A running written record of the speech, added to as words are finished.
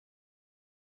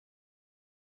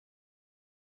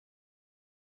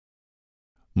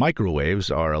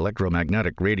Microwaves are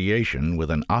electromagnetic radiation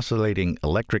with an oscillating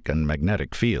electric and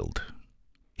magnetic field.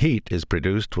 Heat is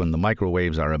produced when the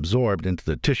microwaves are absorbed into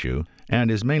the tissue and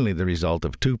is mainly the result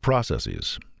of two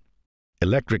processes: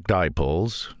 electric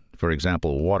dipoles, for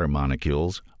example water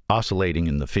molecules, oscillating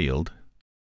in the field,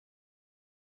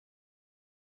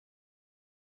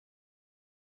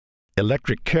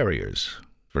 electric carriers,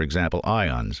 for example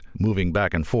ions, moving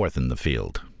back and forth in the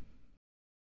field.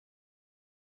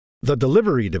 The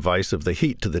delivery device of the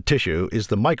heat to the tissue is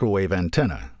the microwave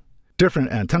antenna.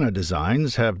 Different antenna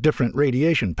designs have different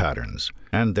radiation patterns,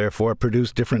 and therefore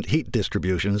produce different heat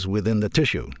distributions within the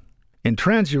tissue. In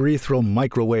transurethral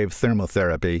microwave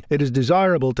thermotherapy, it is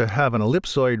desirable to have an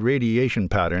ellipsoid radiation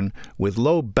pattern with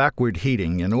low backward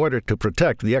heating in order to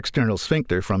protect the external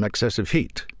sphincter from excessive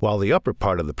heat, while the upper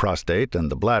part of the prostate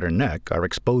and the bladder neck are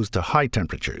exposed to high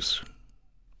temperatures.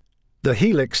 The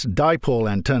helix dipole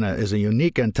antenna is a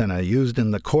unique antenna used in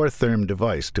the Coretherm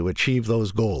device to achieve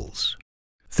those goals.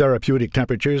 Therapeutic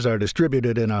temperatures are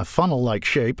distributed in a funnel-like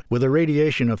shape with a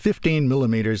radiation of 15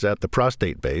 millimeters at the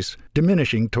prostate base,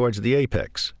 diminishing towards the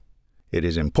apex. It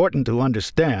is important to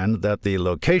understand that the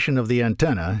location of the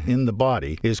antenna in the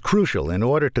body is crucial in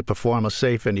order to perform a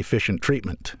safe and efficient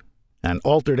treatment. An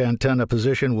altered antenna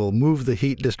position will move the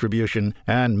heat distribution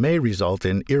and may result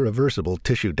in irreversible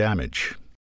tissue damage.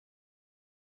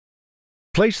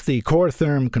 Place the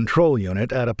Coretherm control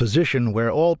unit at a position where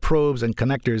all probes and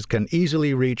connectors can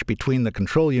easily reach between the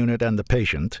control unit and the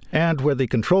patient, and where the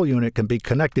control unit can be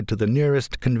connected to the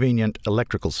nearest convenient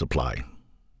electrical supply.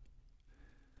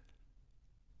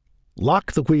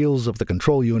 Lock the wheels of the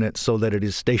control unit so that it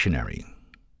is stationary.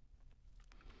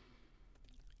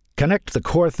 Connect the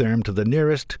Coretherm to the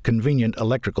nearest convenient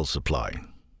electrical supply.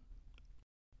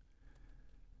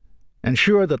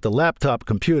 Ensure that the laptop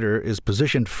computer is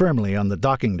positioned firmly on the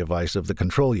docking device of the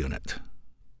control unit.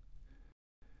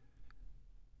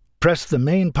 Press the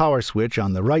main power switch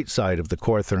on the right side of the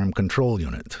Coretherm control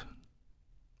unit.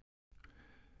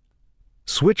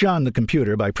 Switch on the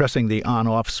computer by pressing the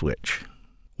on-off switch.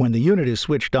 When the unit is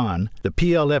switched on, the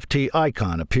PLFT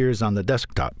icon appears on the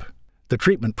desktop. The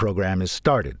treatment program is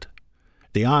started.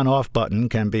 The on-off button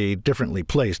can be differently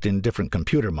placed in different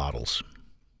computer models.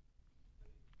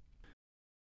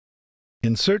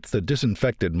 Insert the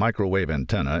disinfected microwave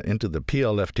antenna into the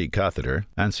PLFT catheter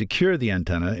and secure the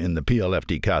antenna in the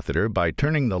PLFT catheter by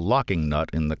turning the locking nut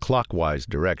in the clockwise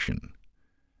direction.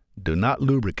 Do not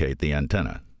lubricate the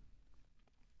antenna.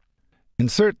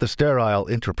 Insert the sterile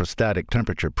intraprostatic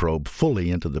temperature probe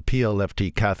fully into the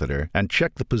PLFT catheter and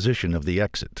check the position of the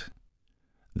exit.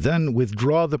 Then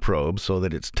withdraw the probe so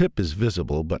that its tip is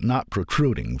visible but not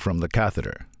protruding from the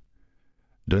catheter.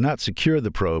 Do not secure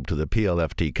the probe to the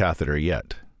PLFT catheter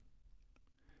yet.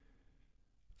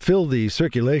 Fill the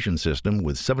circulation system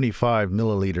with 75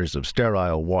 milliliters of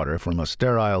sterile water from a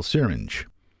sterile syringe.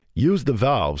 Use the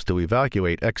valves to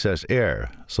evacuate excess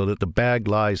air so that the bag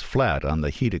lies flat on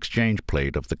the heat exchange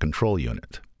plate of the control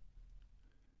unit.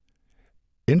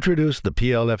 Introduce the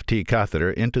PLFT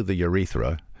catheter into the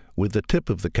urethra with the tip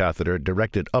of the catheter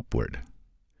directed upward.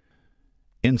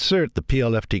 Insert the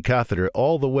PLFT catheter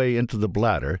all the way into the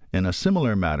bladder in a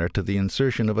similar manner to the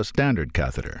insertion of a standard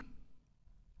catheter.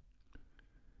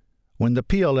 When the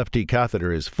PLFT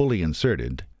catheter is fully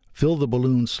inserted, fill the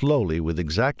balloon slowly with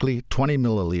exactly 20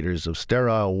 milliliters of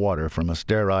sterile water from a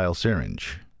sterile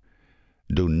syringe.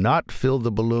 Do not fill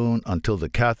the balloon until the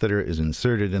catheter is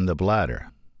inserted in the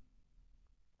bladder.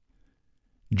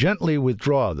 Gently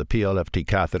withdraw the PLFT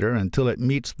catheter until it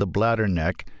meets the bladder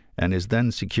neck and is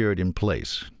then secured in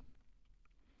place.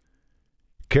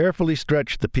 Carefully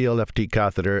stretch the PLFT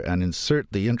catheter and insert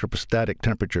the intraprostatic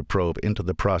temperature probe into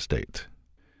the prostate.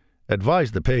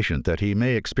 Advise the patient that he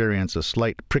may experience a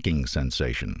slight pricking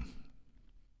sensation.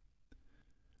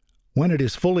 When it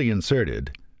is fully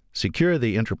inserted, secure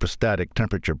the intraprostatic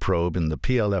temperature probe in the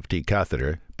PLFT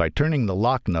catheter by turning the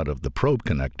lock nut of the probe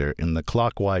connector in the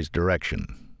clockwise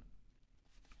direction.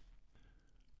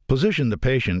 Position the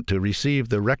patient to receive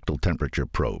the rectal temperature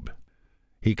probe.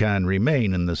 He can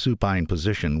remain in the supine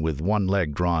position with one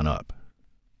leg drawn up.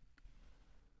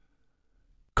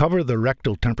 Cover the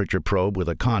rectal temperature probe with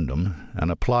a condom and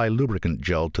apply lubricant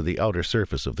gel to the outer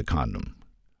surface of the condom.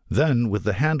 Then, with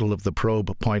the handle of the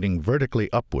probe pointing vertically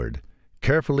upward,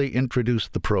 carefully introduce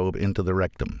the probe into the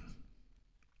rectum.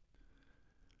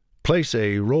 Place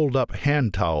a rolled-up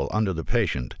hand towel under the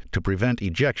patient to prevent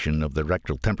ejection of the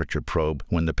rectal temperature probe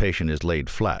when the patient is laid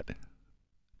flat.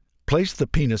 Place the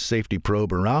penis safety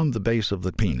probe around the base of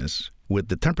the penis with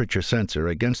the temperature sensor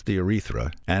against the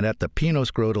urethra and at the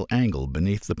penoscrotal angle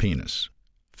beneath the penis.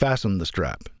 Fasten the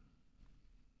strap.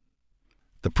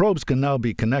 The probes can now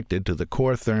be connected to the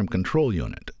Coretherm control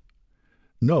unit.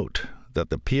 Note that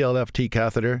the PLFT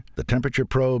catheter, the temperature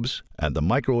probes, and the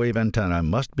microwave antenna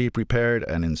must be prepared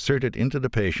and inserted into the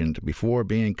patient before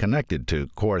being connected to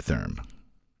Coretherm.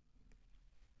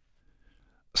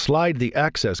 Slide the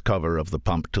access cover of the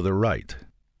pump to the right.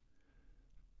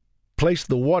 Place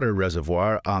the water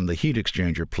reservoir on the heat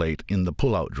exchanger plate in the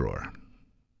pull-out drawer.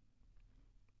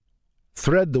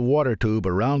 Thread the water tube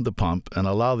around the pump and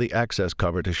allow the access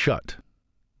cover to shut.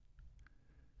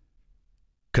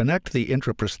 Connect the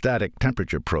intraprostatic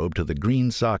temperature probe to the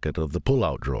green socket of the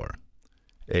pull-out drawer.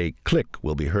 A click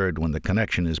will be heard when the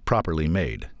connection is properly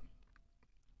made.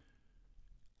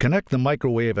 Connect the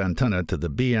microwave antenna to the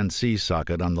BNC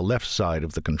socket on the left side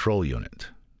of the control unit.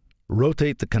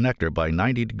 Rotate the connector by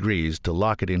 90 degrees to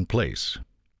lock it in place.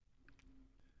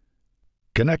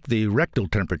 Connect the rectal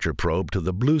temperature probe to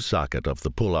the blue socket of the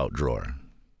pull-out drawer.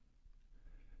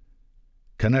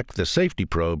 Connect the safety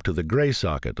probe to the gray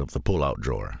socket of the pull-out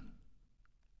drawer.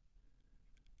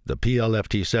 The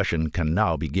PLFT session can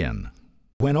now begin.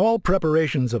 When all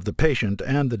preparations of the patient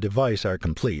and the device are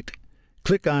complete,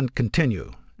 click on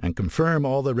Continue and confirm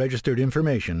all the registered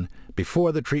information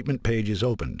before the treatment page is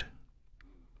opened.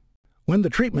 When the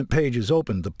treatment page is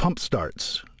opened, the pump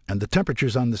starts and the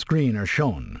temperatures on the screen are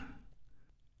shown.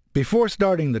 Before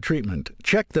starting the treatment,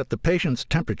 check that the patient's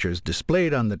temperatures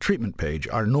displayed on the treatment page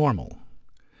are normal.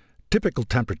 Typical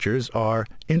temperatures are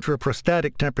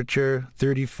intraprostatic temperature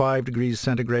 35 degrees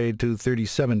centigrade to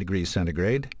 37 degrees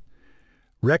centigrade,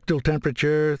 rectal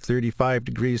temperature 35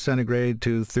 degrees centigrade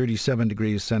to 37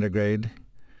 degrees centigrade,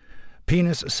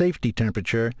 penis safety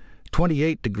temperature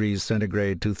 28 degrees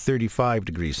centigrade to 35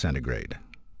 degrees centigrade.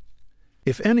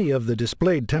 If any of the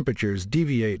displayed temperatures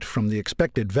deviate from the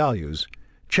expected values,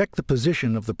 check the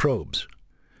position of the probes.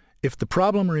 If the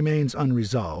problem remains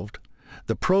unresolved,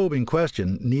 the probe in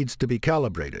question needs to be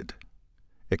calibrated.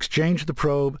 Exchange the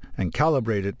probe and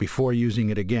calibrate it before using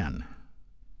it again.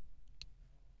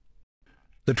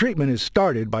 The treatment is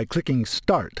started by clicking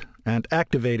Start and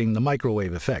activating the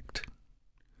microwave effect.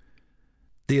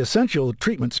 The essential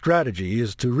treatment strategy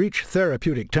is to reach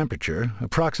therapeutic temperature,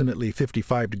 approximately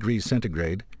 55 degrees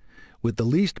centigrade, with the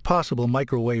least possible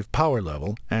microwave power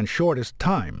level and shortest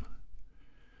time.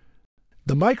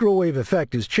 The microwave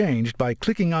effect is changed by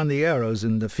clicking on the arrows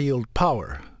in the field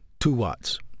Power, 2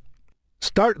 watts.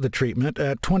 Start the treatment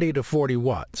at 20 to 40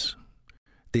 watts.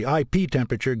 The IP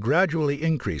temperature gradually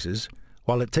increases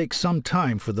while it takes some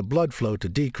time for the blood flow to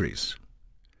decrease.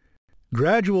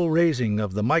 Gradual raising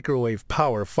of the microwave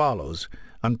power follows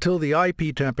until the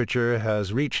IP temperature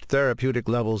has reached therapeutic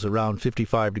levels around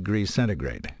 55 degrees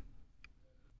centigrade.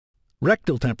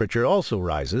 Rectal temperature also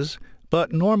rises,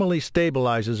 but normally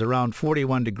stabilizes around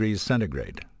 41 degrees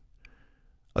centigrade.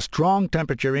 A strong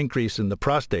temperature increase in the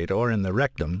prostate or in the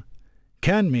rectum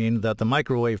can mean that the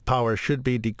microwave power should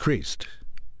be decreased.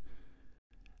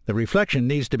 The reflection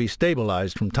needs to be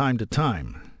stabilized from time to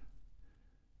time.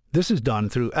 This is done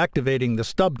through activating the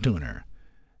stub tuner.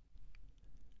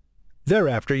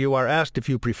 Thereafter, you are asked if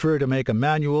you prefer to make a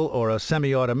manual or a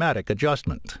semi-automatic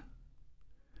adjustment.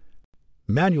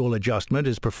 Manual adjustment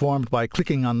is performed by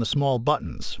clicking on the small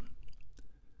buttons.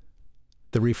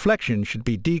 The reflection should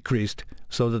be decreased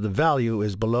so that the value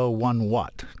is below 1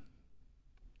 watt.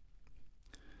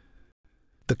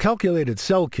 The calculated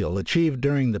cell kill achieved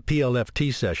during the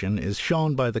PLFT session is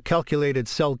shown by the calculated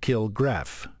cell kill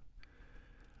graph.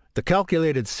 The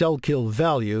calculated cell kill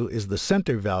value is the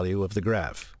center value of the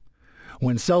graph.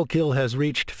 When cell kill has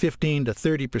reached 15 to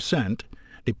 30%,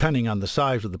 depending on the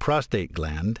size of the prostate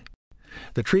gland,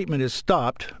 the treatment is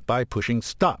stopped by pushing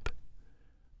Stop.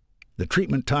 The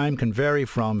treatment time can vary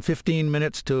from 15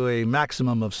 minutes to a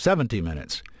maximum of 70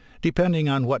 minutes, depending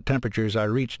on what temperatures are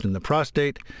reached in the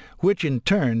prostate, which in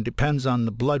turn depends on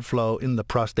the blood flow in the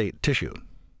prostate tissue.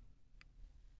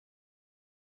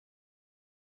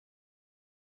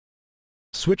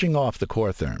 Switching off the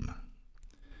Coretherm.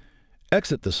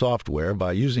 Exit the software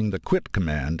by using the Quit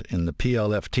command in the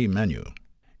PLFT menu.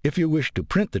 If you wish to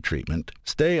print the treatment,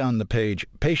 stay on the page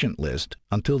Patient List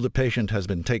until the patient has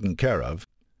been taken care of.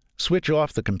 Switch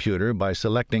off the computer by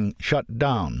selecting Shut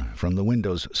Down from the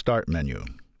Windows Start menu.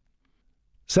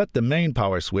 Set the main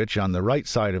power switch on the right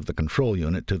side of the control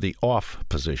unit to the Off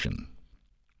position.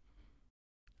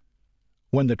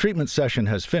 When the treatment session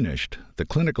has finished, the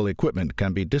clinical equipment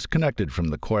can be disconnected from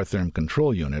the Coretherm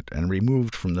control unit and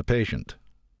removed from the patient.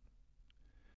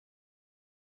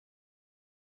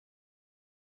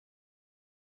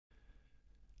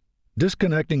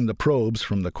 Disconnecting the probes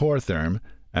from the Coretherm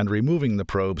and removing the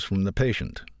probes from the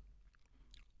patient.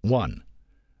 1.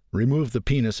 Remove the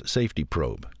penis safety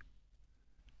probe.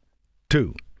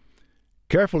 2.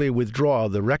 Carefully withdraw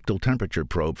the rectal temperature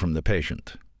probe from the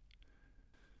patient.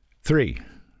 3.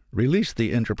 Release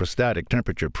the intraprostatic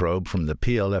temperature probe from the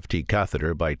PLFT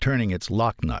catheter by turning its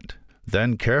lock nut.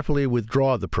 Then carefully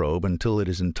withdraw the probe until it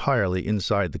is entirely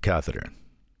inside the catheter.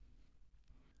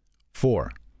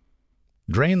 4.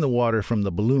 Drain the water from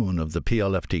the balloon of the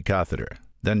PLFT catheter.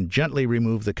 Then gently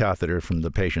remove the catheter from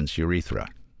the patient's urethra.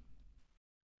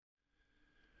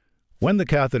 When the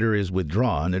catheter is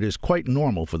withdrawn, it is quite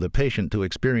normal for the patient to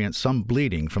experience some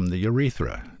bleeding from the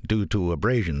urethra due to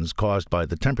abrasions caused by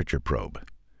the temperature probe.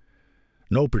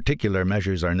 No particular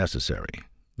measures are necessary.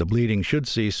 The bleeding should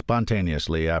cease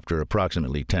spontaneously after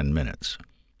approximately 10 minutes.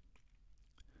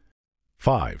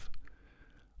 5.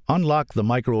 Unlock the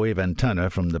microwave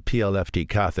antenna from the PLFT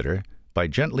catheter by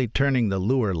gently turning the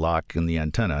lure lock in the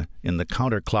antenna in the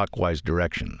counterclockwise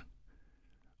direction.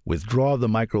 Withdraw the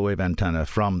microwave antenna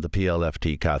from the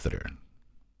PLFT catheter.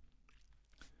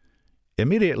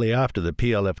 Immediately after the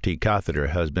PLFT catheter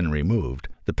has been removed,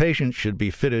 the patient should be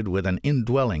fitted with an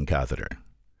indwelling catheter.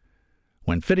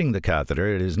 When fitting the catheter,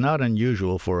 it is not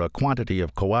unusual for a quantity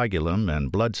of coagulum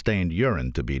and blood-stained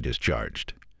urine to be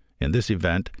discharged. In this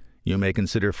event, you may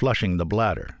consider flushing the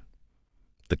bladder.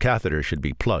 The catheter should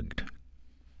be plugged.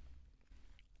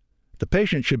 The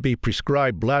patient should be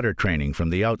prescribed bladder training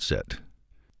from the outset.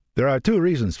 There are 2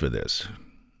 reasons for this.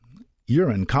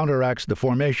 Urine counteracts the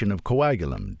formation of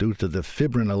coagulum due to the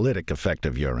fibrinolytic effect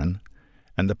of urine,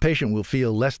 and the patient will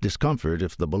feel less discomfort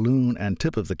if the balloon and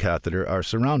tip of the catheter are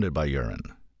surrounded by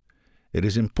urine. It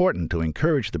is important to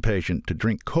encourage the patient to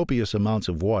drink copious amounts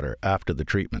of water after the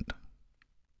treatment.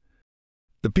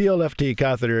 The PLFT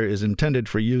catheter is intended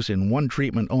for use in one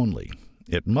treatment only.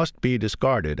 It must be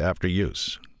discarded after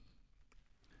use.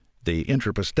 The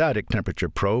intraprostatic temperature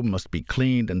probe must be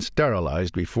cleaned and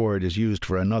sterilized before it is used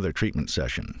for another treatment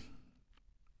session.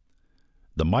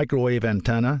 The microwave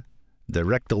antenna, the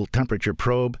rectal temperature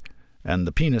probe, and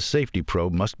the penis safety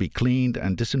probe must be cleaned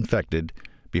and disinfected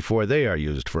before they are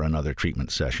used for another treatment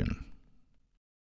session.